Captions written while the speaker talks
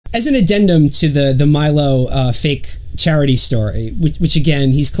as an addendum to the Milo fake charity story, which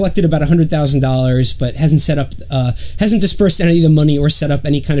again, he's collected about $100,000, but hasn't dispersed any of the money or set up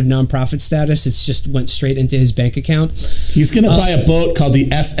any kind of nonprofit status. It's just went straight into his bank account. He's going to buy a boat called the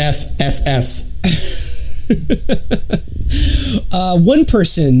SSSS. One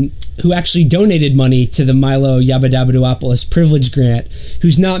person who actually donated money to the Milo Yabba-Dabba-Doo-Opolis privilege grant,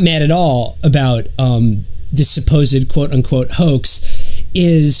 who's not mad at all about this supposed quote-unquote hoax,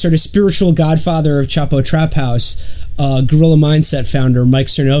 is sort of spiritual godfather of Chapo Trap House, Guerrilla Mindset founder Mike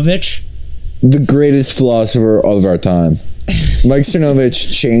Cernovich. The greatest philosopher of our time. Mike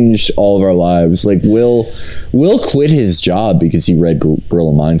Cernovich changed all of our lives. Like, Will quit his job because he read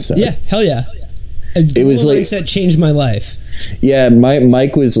Guerrilla Mindset. Yeah, hell yeah. It was like, Mindset changed my life. Yeah,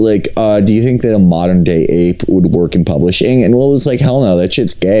 Mike was like, do you think that a modern day ape would work in publishing? And Will was like, hell no, that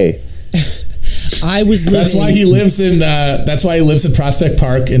shit's gay. That's why he lives in Prospect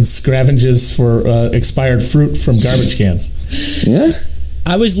Park and scavenges for expired fruit from garbage cans. Yeah.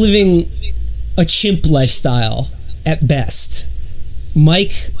 I was living a chimp lifestyle at best.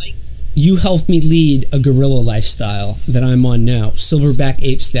 Mike, you helped me lead a gorilla lifestyle that I'm on now, silverback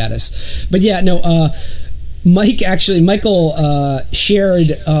ape status. But yeah, no, Michael shared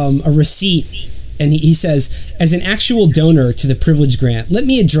a receipt, and he says, as an actual donor to the privilege grant, let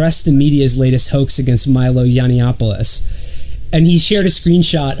me address the media's latest hoax against Milo Yiannopoulos. And he shared a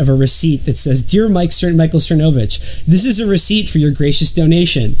screenshot of a receipt that says, Dear Michael Cernovich, this is a receipt for your gracious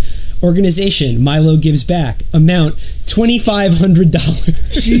donation. Organization, Milo Gives Back. Amount,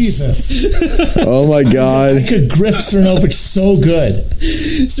 $2,500. Jesus. Oh my God. I could grift Cernovich so good.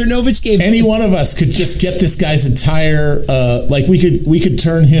 Cernovich gave... Any one of us could just get this guy's entire... we could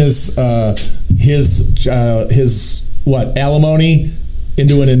turn his alimony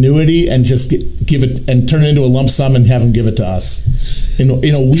into an annuity and just give it and turn it into a lump sum and have him give it to us in a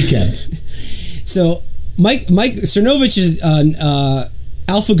weekend. So Mike Cernovich is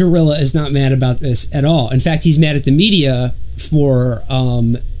Alpha Gorilla is not mad about this at all. In fact, he's mad at the media for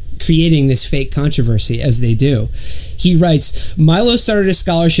creating this fake controversy, as they do. He writes, Milo started a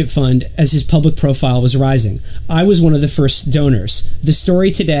scholarship fund as his public profile was rising. I was one of the first donors. The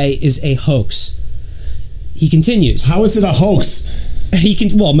story today is a hoax. He continues. How is it a hoax?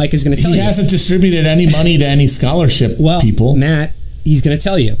 Mike is going to tell you. He hasn't distributed any money to any scholarship people. Matt, he's going to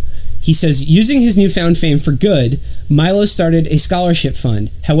tell you. He says, using his newfound fame for good, Milo started a scholarship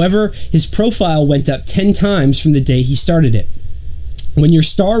fund. However, his profile went up 10 times from the day he started it. When your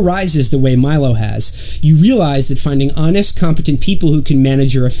star rises the way Milo has, you realize that finding honest, competent people who can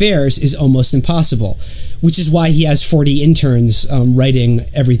manage your affairs is almost impossible, which is why he has 40 interns writing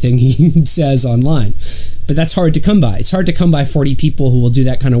everything he says online. But that's hard to come by. It's hard to come by 40 people who will do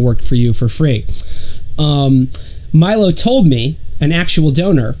that kind of work for you for free. Milo told me, an actual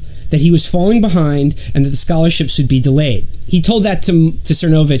donor, that he was falling behind and that the scholarships would be delayed. He told that to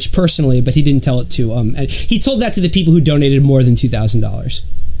Cernovich personally, but he didn't tell it to... he told that to the people who donated more than $2,000.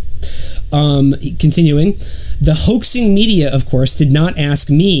 Continuing, the hoaxing media, of course, did not ask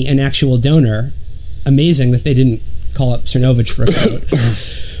me, an actual donor. Amazing that they didn't call up Cernovich for a quote.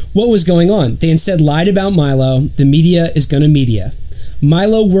 What was going on? They instead lied about Milo. The media is gonna media.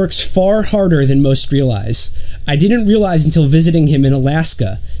 Milo works far harder than most realize. I didn't realize until visiting him in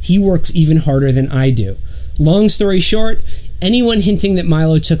Alaska. He works even harder than I do. Long story short, anyone hinting that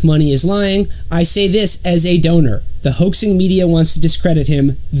Milo took money is lying. I say this as a donor. The hoaxing media wants to discredit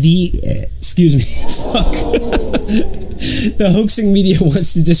him. The hoaxing media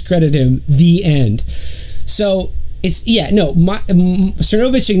wants to discredit him. The end. So...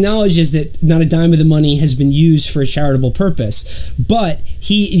 Cernovich acknowledges that not a dime of the money has been used for a charitable purpose, but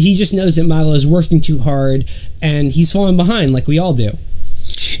he just knows that Milo is working too hard and he's falling behind like we all do.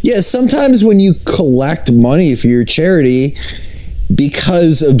 Yeah, sometimes when you collect money for your charity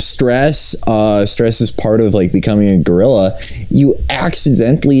because of stress is part of like becoming a gorilla, you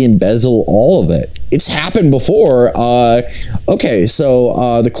accidentally embezzle all of it. It's happened before.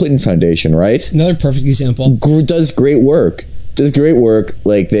 The Clinton Foundation, right? Another perfect example. Does great work.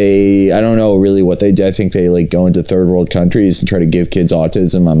 Like I don't know really what they do. I think they like go into third world countries and try to give kids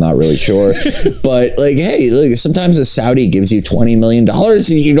autism. I'm not really sure. But like, hey, look, sometimes a Saudi gives you $20 million and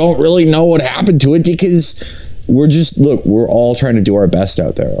you don't really know what happened to it because we're all trying to do our best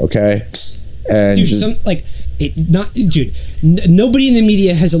out there. Okay. And dude, Nobody in the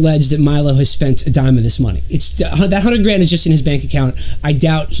media has alleged that Milo has spent a dime of this money. It's that $100,000 is just in his bank account. I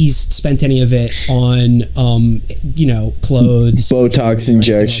doubt he's spent any of it on, clothes, Botox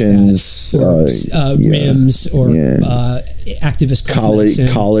injections, like rims, or activist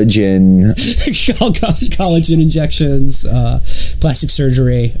collagen, collagen injections, plastic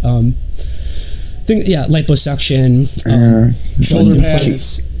surgery, liposuction, shoulder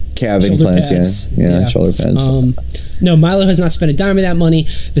pads. Calf implants, shoulder pads. No, Milo has not spent a dime of that money.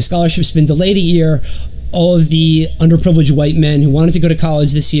 The scholarship's been delayed a year. All of the underprivileged white men who wanted to go to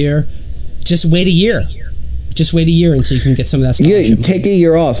college this year, just wait a year. Just wait a year until you can get some of that scholarship. Yeah, take a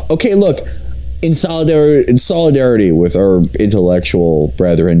year off. Okay, look, in solidarity with our intellectual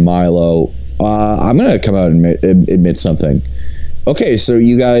brethren, Milo, I'm going to come out and admit something. Okay, so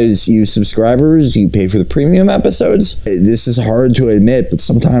you guys, you subscribers, you pay for the premium episodes. This is hard to admit, but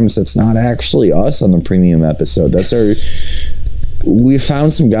sometimes that's not actually us on the premium episode. We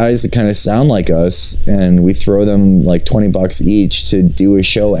found some guys that kind of sound like us, and we throw them like $20 each to do a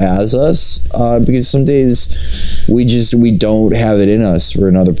show as us, because some days we don't have it in us for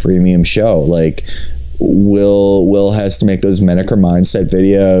another premium show. Like, Will has to make those Medicare mindset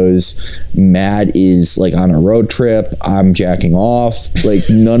videos. Matt is like on a road trip. I'm jacking off. Like,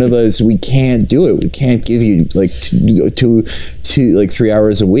 none of us, we can't do it. We can't give you like two 3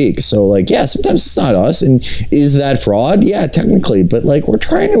 hours a week. So like, yeah, sometimes it's not us. And is that fraud? Yeah, technically. But like, we're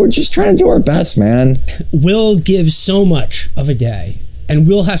just trying to do our best, man. Will gives so much of a day. And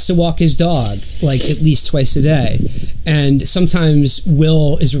Will has to walk his dog like at least twice a day. And sometimes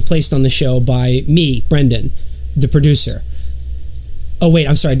Will is replaced on the show by me, Brendan, the producer. Oh, wait,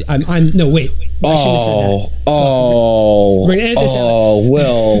 I'm sorry. Wait. I shouldn't have said that.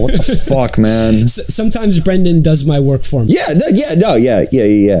 Will, what the fuck, man? Sometimes Brendan does my work for me. Yeah. It's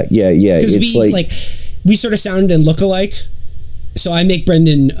like we sort of sound and look alike. So I make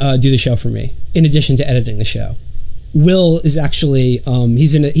Brendan do the show for me, in addition to editing the show. Will is actually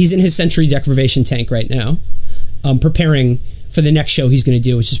he's in his sensory deprivation tank right now, preparing for the next show he's going to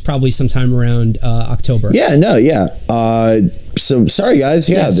do, which is probably sometime around October. So sorry guys,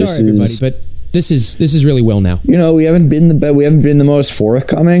 everybody, but this is really Will now. We haven't been the most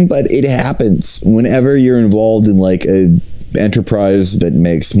forthcoming, but it happens whenever you're involved in like a enterprise that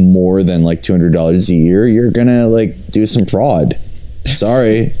makes more than like $200 a year. You're gonna like do some fraud.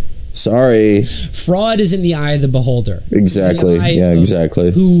 Sorry. Fraud is in the eye of the beholder. Exactly.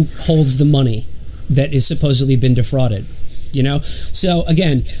 Exactly. Who holds the money that is supposedly been defrauded? So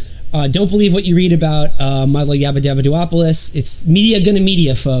again, don't believe what you read about Milo Yabba-Dabba-Duopolis. It's media gonna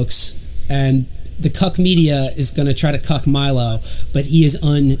media, folks, and the cuck media is gonna try to cuck Milo, but he is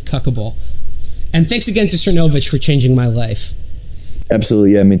uncuckable. And thanks again to Cernovich for changing my life.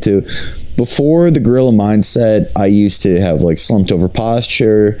 Absolutely, yeah, me too. Before the gorilla mindset, I used to have like slumped over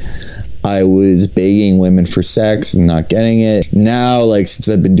posture. I was begging women for sex and not getting it. Now, like, since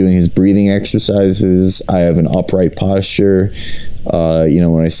I've been doing his breathing exercises, I have an upright posture.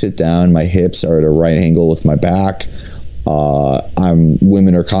 When I sit down, my hips are at a right angle with my back.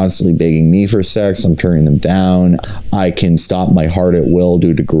 Women are constantly begging me for sex. I'm turning them down. I can stop my heart at will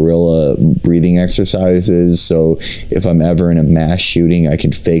due to gorilla breathing exercises. So if I'm ever in a mass shooting, I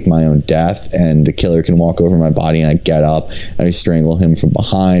can fake my own death, and the killer can walk over my body, and I get up and I strangle him from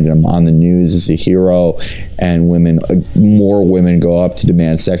behind, and I'm on the news as a hero. And more women go up to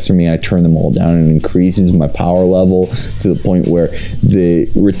demand sex from me. I turn them all down, and it increases my power level to the point where the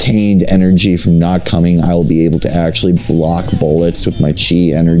retained energy from not coming, I will be able to actually block bullets with my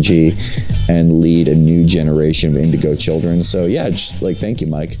chi energy and lead a new generation of indigo children. So yeah, just like, thank you,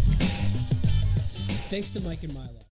 Mike. Thanks to Mike and Milo.